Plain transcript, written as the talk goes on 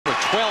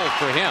12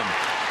 for him.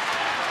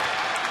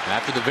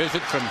 After the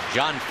visit from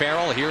John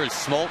Farrell, here is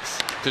Smoltz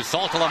to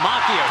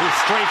Saltalamacchia, who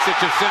straights it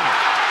to center.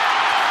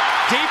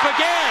 Deep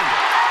again.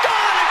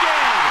 Gone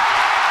again.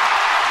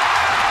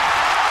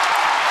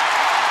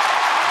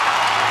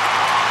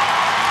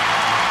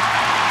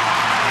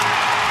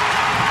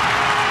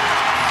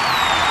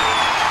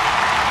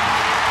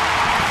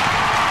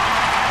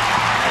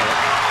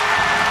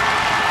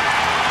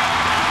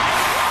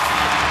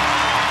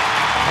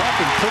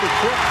 Happened pretty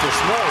quick for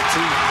Smoltz.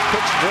 He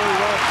pitched very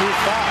well through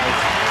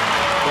 5.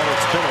 But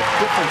it's been a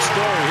different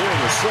story here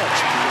in the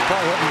 6th. There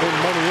probably haven't been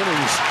many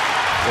innings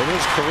in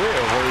his career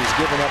where he's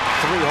given up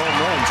 3 home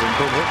runs and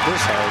been hit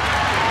this hard.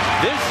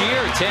 This year,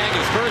 Tang,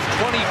 his first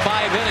 25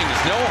 innings,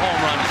 no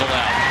home runs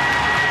allowed.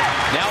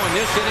 Now in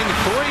this inning,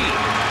 3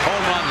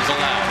 home runs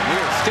allowed.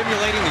 We're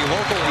stimulating the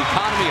local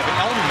economy of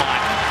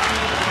Elmont.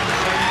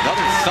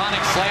 Another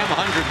sonic slam,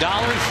 $100.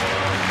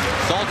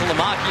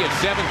 Saltalamacchia,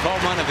 7th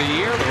home run of the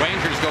year. The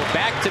Rangers go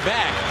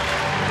back-to-back,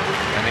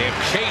 and they have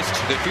chased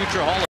the future Hall of